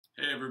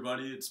Hey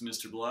everybody, it's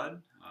Mr.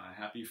 Blood.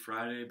 Happy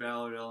Friday,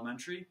 Ballard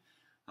Elementary.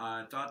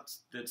 I thought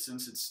that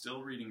since it's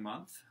still reading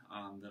month,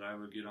 that I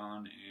would get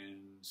on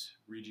and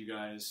read you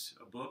guys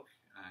a book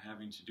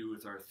having to do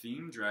with our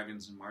theme,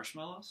 Dragons and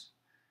Marshmallows.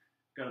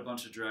 Got a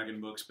bunch of dragon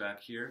books back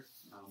here,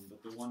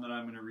 but the one that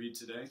I'm going to read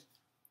today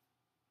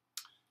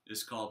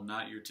is called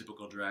Not Your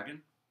Typical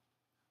Dragon.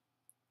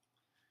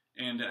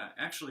 And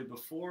actually,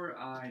 before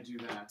I do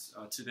that,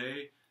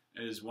 today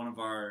is one of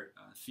our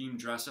theme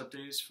dress-up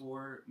days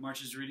for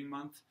March's Reading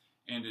Month,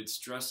 and it's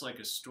dressed like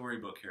a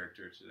storybook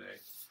character today.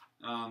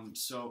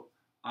 So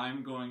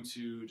I'm going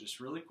to just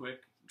really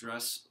quick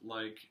dress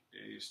like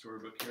a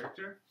storybook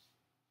character.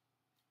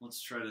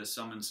 Let's try to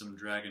summon some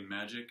dragon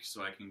magic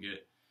so I can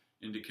get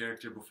into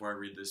character before I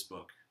read this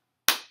book.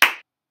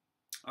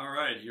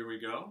 Alright, here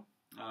we go.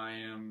 I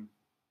am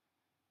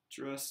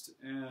dressed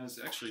as,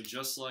 actually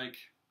just like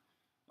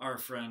our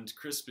friend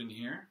Crispin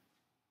here.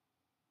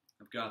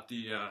 I've got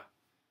the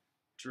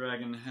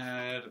dragon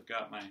head, I've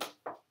got my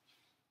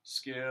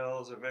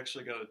scales, I've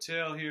actually got a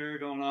tail here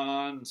going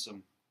on, and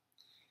some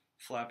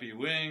flappy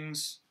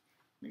wings.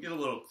 Let me get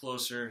a little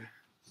closer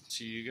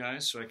to you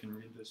guys so I can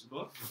read this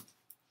book.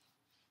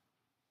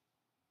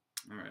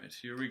 Alright,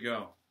 here we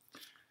go.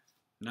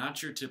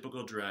 Not Your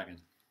Typical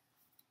Dragon.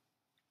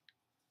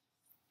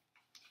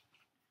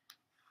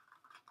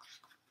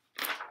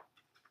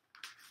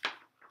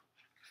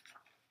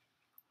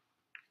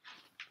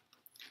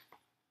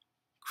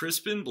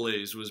 Crispin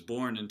Blaze was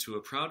born into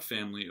a proud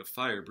family of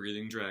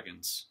fire-breathing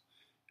dragons.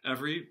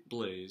 Every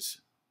blaze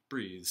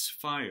breathes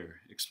fire,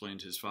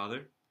 explained his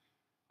father.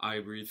 I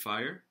breathe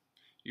fire.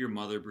 Your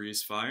mother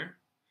breathes fire.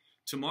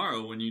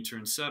 Tomorrow, when you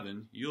turn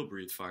 7, you'll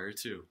breathe fire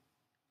too.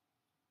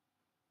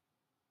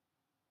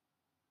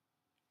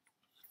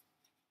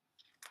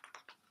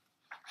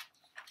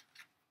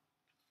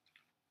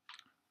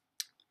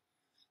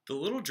 The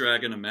little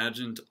dragon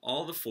imagined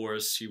all the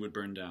forests he would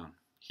burn down.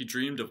 He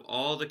dreamed of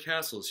all the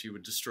castles he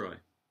would destroy.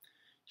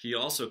 He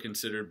also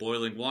considered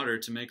boiling water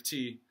to make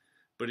tea,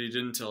 but he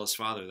didn't tell his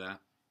father that.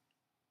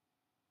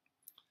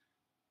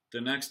 The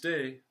next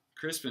day,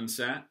 Crispin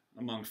sat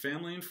among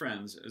family and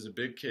friends as a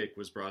big cake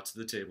was brought to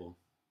the table.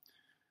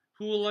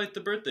 Who will light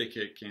the birthday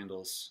cake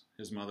candles?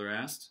 His mother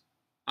asked.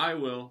 I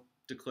will,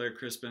 declared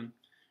Crispin.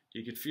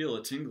 He could feel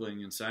a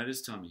tingling inside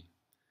his tummy.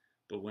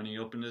 But when he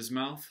opened his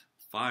mouth,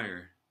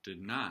 fire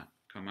did not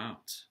come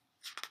out.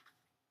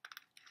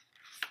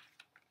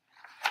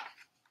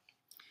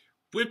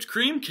 Whipped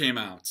cream came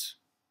out.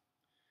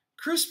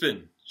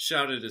 Crispin,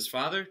 shouted his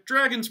father,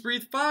 dragons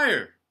breathe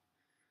fire.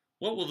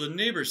 What will the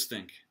neighbors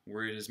think?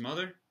 Worried his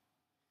mother.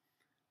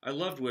 I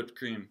loved whipped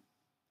cream,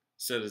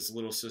 said his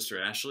little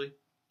sister Ashley.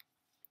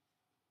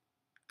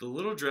 The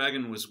little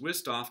dragon was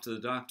whisked off to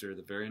the doctor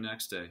the very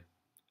next day.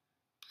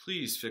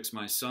 Please fix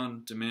my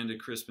son,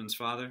 demanded Crispin's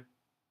father.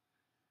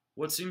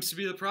 What seems to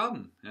be the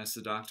problem? Asked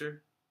the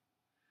doctor.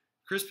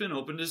 Crispin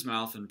opened his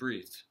mouth and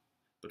breathed,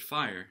 but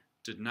fire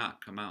did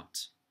not come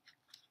out.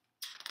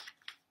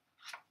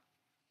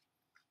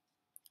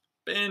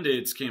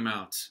 Band-Aids came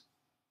out.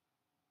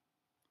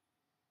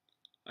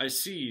 I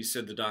see,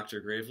 said the doctor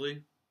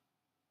gravely.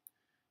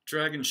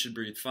 Dragons should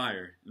breathe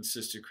fire,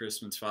 insisted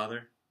Crispin's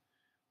father.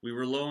 We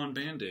were low on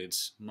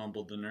Band-Aids,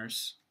 mumbled the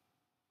nurse.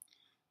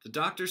 The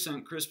doctor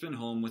sent Crispin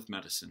home with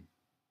medicine.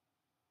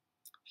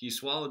 He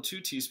swallowed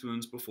 2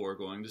 teaspoons before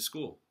going to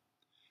school.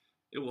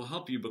 It will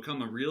help you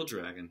become a real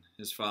dragon,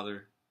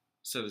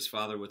 said his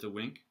father with a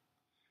wink.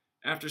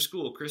 After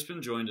school,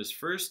 Crispin joined his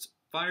first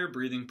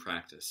fire-breathing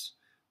practice.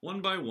 One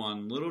by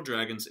one, little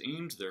dragons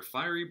aimed their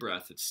fiery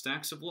breath at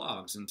stacks of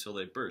logs until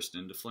they burst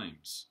into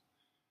flames.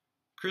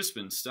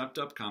 Crispin stepped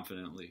up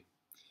confidently.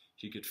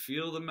 He could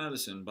feel the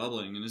medicine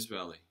bubbling in his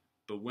belly,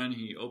 but when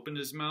he opened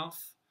his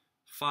mouth,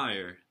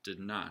 fire did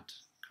not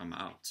come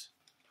out.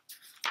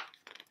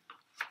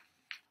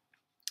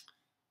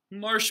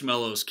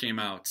 Marshmallows came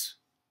out.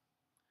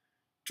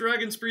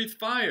 Dragons breathe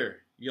fire,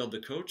 yelled the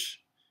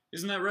coach.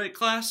 Isn't that right,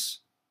 class?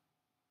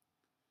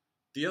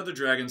 The other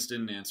dragons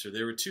didn't answer.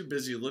 They were too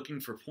busy looking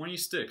for pointy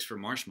sticks for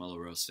marshmallow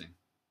roasting.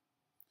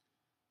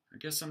 I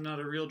guess I'm not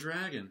a real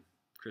dragon,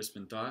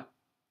 Crispin thought.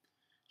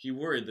 He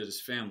worried that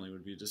his family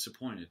would be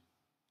disappointed,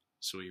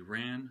 so he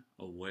ran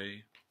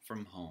away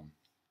from home.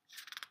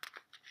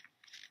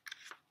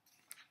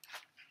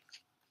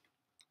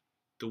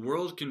 The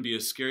world can be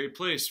a scary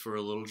place for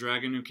a little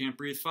dragon who can't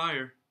breathe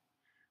fire.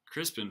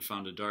 Crispin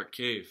found a dark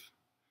cave.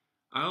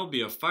 I'll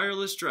be a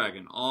fireless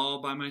dragon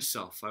all by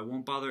myself. I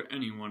won't bother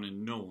anyone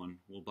and no one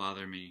will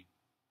bother me.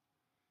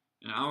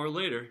 An hour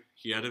later,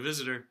 he had a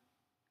visitor.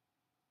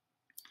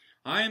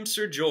 I am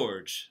Sir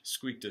George,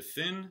 squeaked a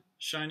thin,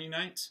 shiny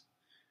knight.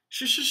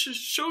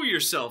 Show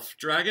yourself,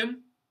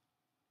 dragon.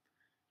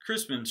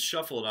 Crispin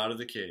shuffled out of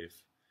the cave.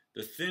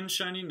 The thin,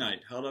 shiny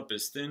knight held up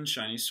his thin,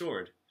 shiny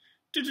sword.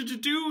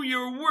 Do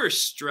your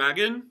worst,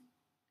 dragon.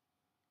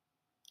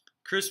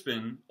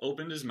 Crispin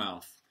opened his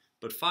mouth,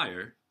 but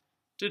fire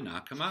did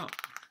not come out.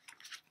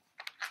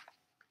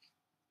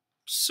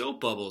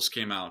 Soap bubbles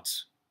came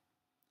out.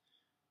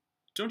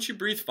 Don't you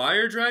breathe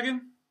fire,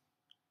 dragon?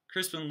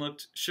 Crispin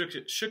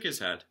shook his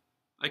head.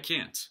 I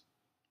can't.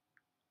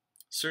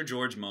 Sir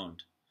George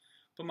moaned.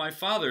 But my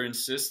father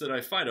insists that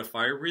I fight a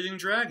fire-breathing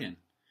dragon.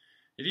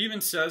 It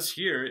even says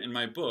here in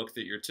my book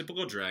that your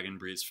typical dragon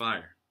breathes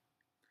fire.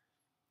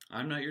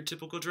 I'm not your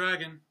typical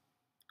dragon,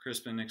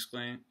 Crispin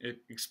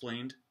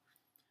explained.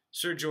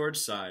 Sir George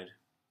sighed.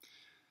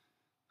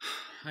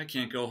 I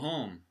can't go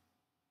home.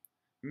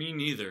 Me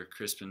neither,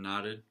 Crispin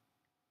nodded.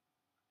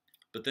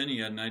 But then he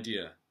had an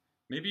idea.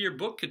 Maybe your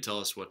book could tell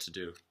us what to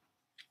do.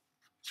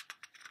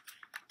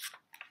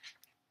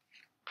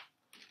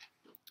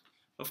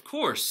 Of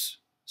course,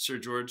 Sir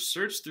George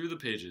searched through the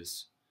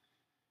pages.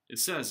 It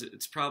says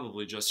it's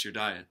probably just your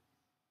diet.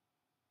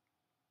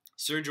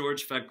 Sir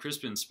George fed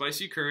Crispin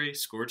spicy curry,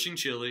 scorching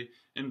chili,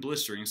 and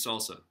blistering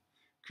salsa.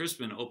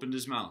 Crispin opened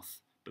his mouth,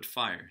 but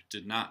fire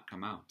did not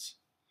come out.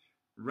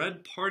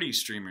 Red party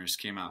streamers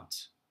came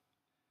out.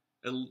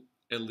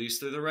 At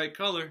least they're the right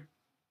color,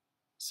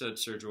 said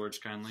Sir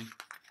George kindly.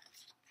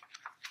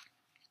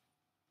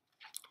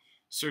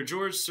 Sir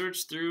George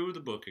searched through the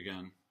book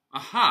again.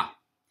 Aha!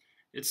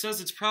 It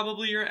says it's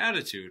probably your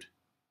attitude.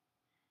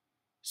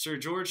 Sir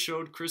George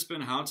showed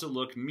Crispin how to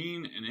look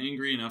mean and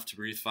angry enough to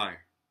breathe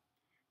fire.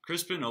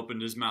 Crispin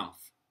opened his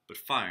mouth, but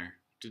fire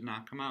did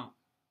not come out.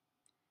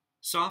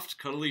 Soft,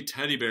 cuddly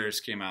teddy bears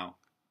came out.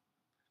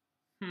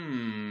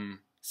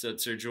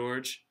 Said Sir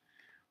George.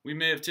 We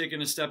may have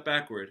taken a step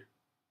backward.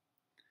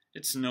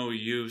 It's no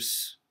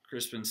use,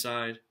 Crispin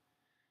sighed.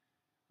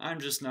 I'm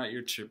just not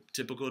your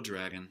typical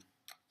dragon.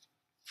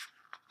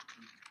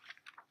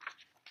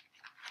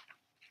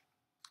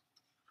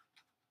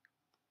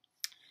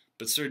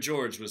 But Sir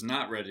George was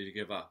not ready to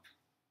give up.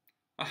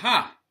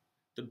 Aha!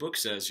 The book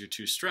says you're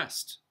too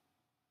stressed.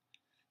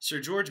 Sir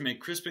George made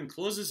Crispin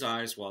close his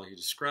eyes while he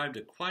described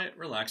a quiet,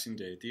 relaxing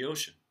day at the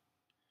ocean.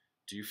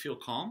 Do you feel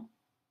calm?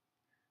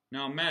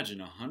 Now imagine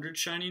 100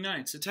 shiny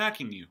knights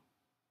attacking you.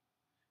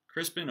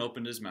 Crispin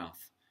opened his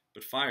mouth,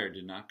 but fire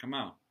did not come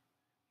out.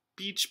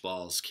 Beach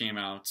balls came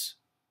out.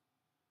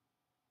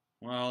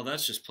 Well,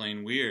 that's just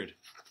plain weird.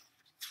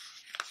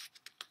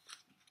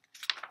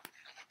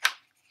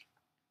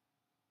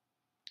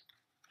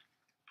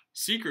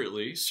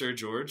 Secretly, Sir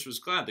George was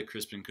glad that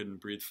Crispin couldn't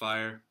breathe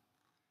fire.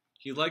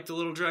 He liked the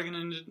little dragon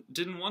and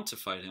didn't want to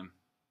fight him.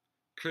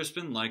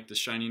 Crispin liked the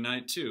shiny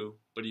knight too,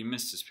 but he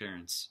missed his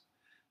parents.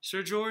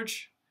 Sir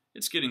George,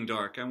 it's getting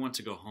dark. I want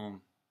to go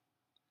home.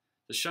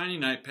 The shiny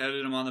knight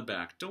patted him on the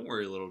back. Don't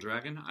worry, little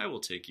dragon. I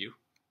will take you.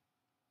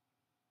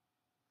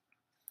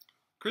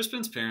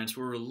 Crispin's parents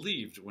were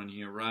relieved when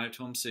he arrived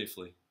home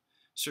safely.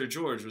 Sir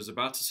George was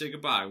about to say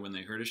goodbye when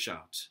they heard a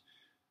shout.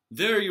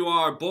 There you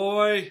are,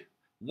 boy!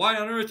 Why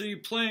on earth are you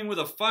playing with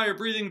a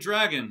fire-breathing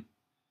dragon?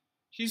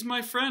 He's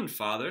my friend,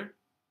 Father,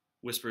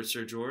 whispered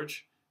Sir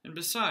George, and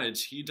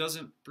besides, he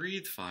doesn't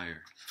breathe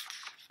fire.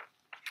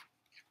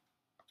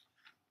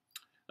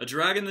 A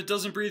dragon that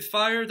doesn't breathe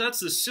fire? That's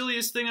the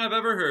silliest thing I've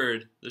ever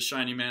heard, the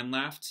shiny man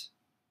laughed.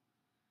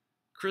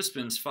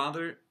 Crispin's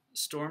father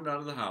stormed out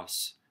of the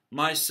house.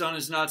 My son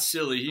is not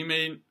silly. He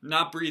may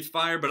not breathe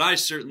fire, but I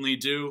certainly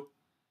do.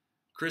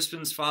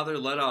 Crispin's father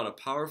let out a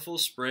powerful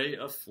spray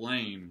of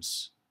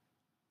flames.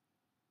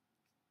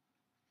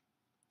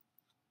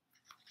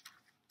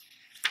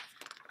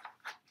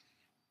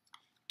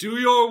 Do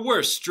your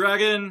worst,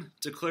 dragon,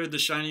 declared the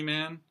shiny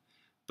man.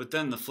 But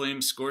then the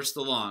flames scorched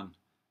the lawn.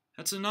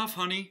 That's enough,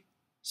 honey,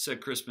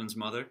 said Crispin's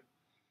mother.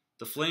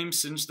 The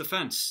flames singed the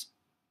fence.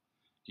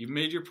 You've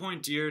made your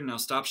point, dear. Now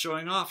stop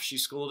showing off, she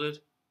scolded.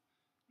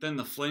 Then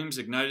the flames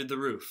ignited the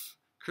roof.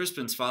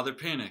 Crispin's father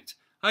panicked.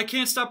 I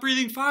can't stop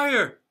breathing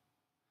fire!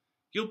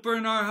 You'll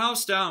burn our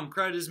house down,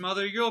 cried his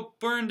mother. You'll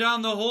burn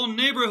down the whole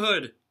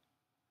neighborhood!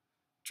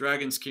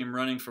 Dragons came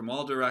running from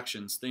all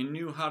directions. They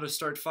knew how to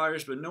start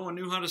fires, but no one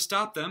knew how to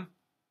stop them.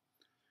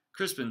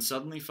 Crispin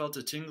suddenly felt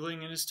a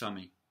tingling in his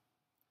tummy.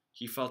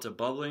 He felt a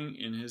bubbling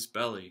in his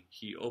belly.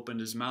 He opened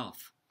his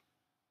mouth,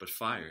 but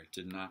fire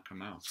did not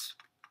come out.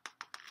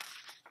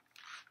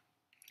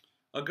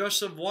 A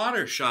gush of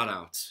water shot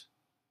out.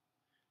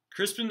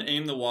 Crispin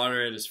aimed the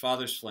water at his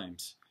father's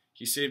flames.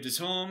 He saved his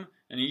home,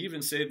 and he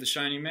even saved the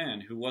shiny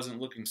man, who wasn't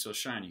looking so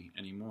shiny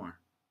anymore.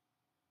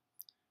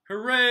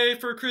 Hooray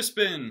for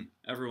Crispin!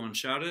 Everyone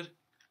shouted.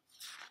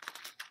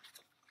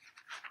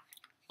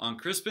 On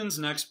Crispin's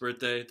next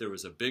birthday, there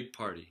was a big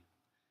party.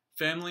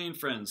 Family and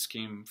friends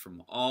came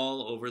from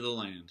all over the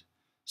land.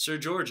 Sir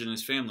George and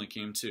his family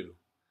came too.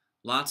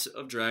 Lots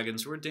of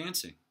dragons were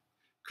dancing.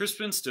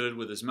 Crispin stood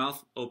with his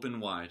mouth open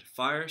wide.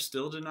 Fire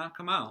still did not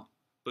come out,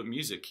 but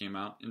music came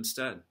out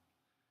instead.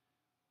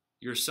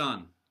 Your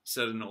son,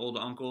 said an old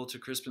uncle to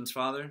Crispin's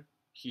father.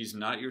 He's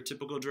not your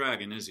typical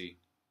dragon, is he?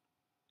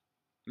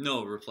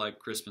 No, replied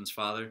Crispin's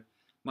father.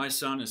 My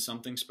son is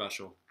something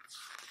special.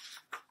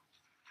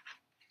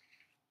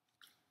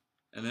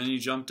 And then he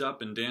jumped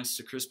up and danced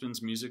to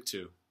Crispin's music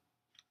too.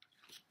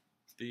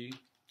 The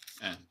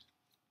end.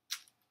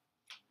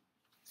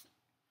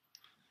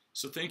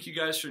 So thank you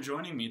guys for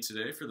joining me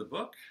today for the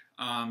book.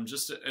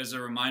 Just as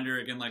a reminder,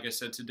 again, like I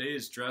said, today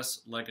is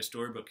Dress Like a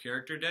Storybook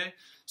Character Day.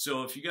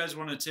 So if you guys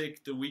want to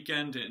take the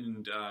weekend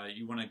and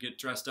you want to get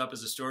dressed up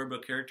as a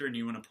storybook character and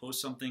you want to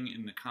post something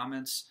in the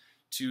comments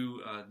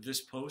to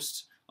this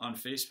post on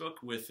Facebook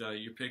with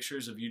your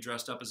pictures of you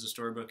dressed up as a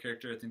storybook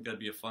character, I think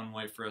that'd be a fun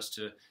way for us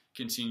to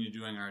continue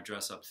doing our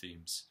dress-up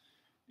themes.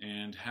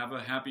 And have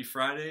a happy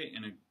Friday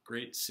and a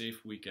great,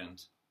 safe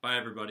weekend. Bye,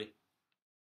 everybody.